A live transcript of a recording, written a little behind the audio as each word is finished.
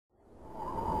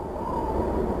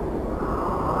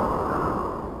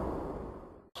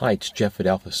Hi, it's Jeff at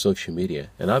Alpha Social Media,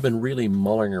 and I've been really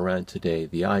mulling around today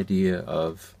the idea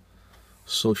of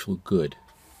social good.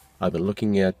 I've been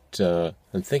looking at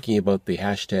and thinking about the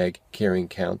hashtag carrying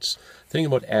counts, thinking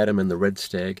about Adam and the Red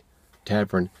Stag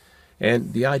Tavern,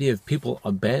 and the idea of people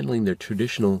abandoning their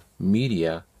traditional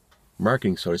media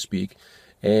marketing, so to speak,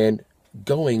 and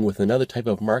going with another type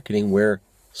of marketing where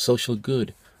social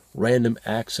good, random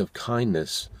acts of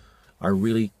kindness are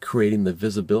really creating the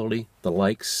visibility, the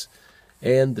likes,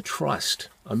 and the trust.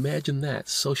 Imagine that,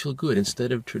 social good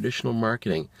instead of traditional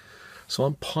marketing. So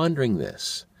I'm pondering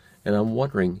this, and I'm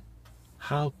wondering,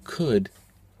 how could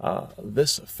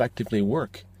this effectively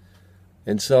work?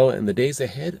 And so in the days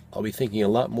ahead, I'll be thinking a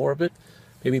lot more of it,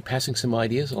 maybe passing some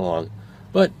ideas along.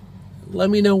 But let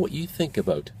me know what you think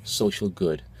about social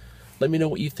good. Let me know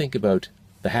what you think about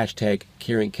the hashtag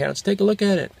carrying counts. Take a look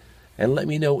at it, and let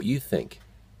me know what you think.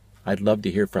 I'd love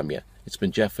to hear from you. It's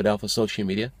been Jeff at Alpha Social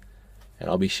Media, and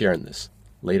I'll be sharing this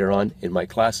later on in my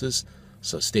classes,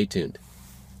 so stay tuned.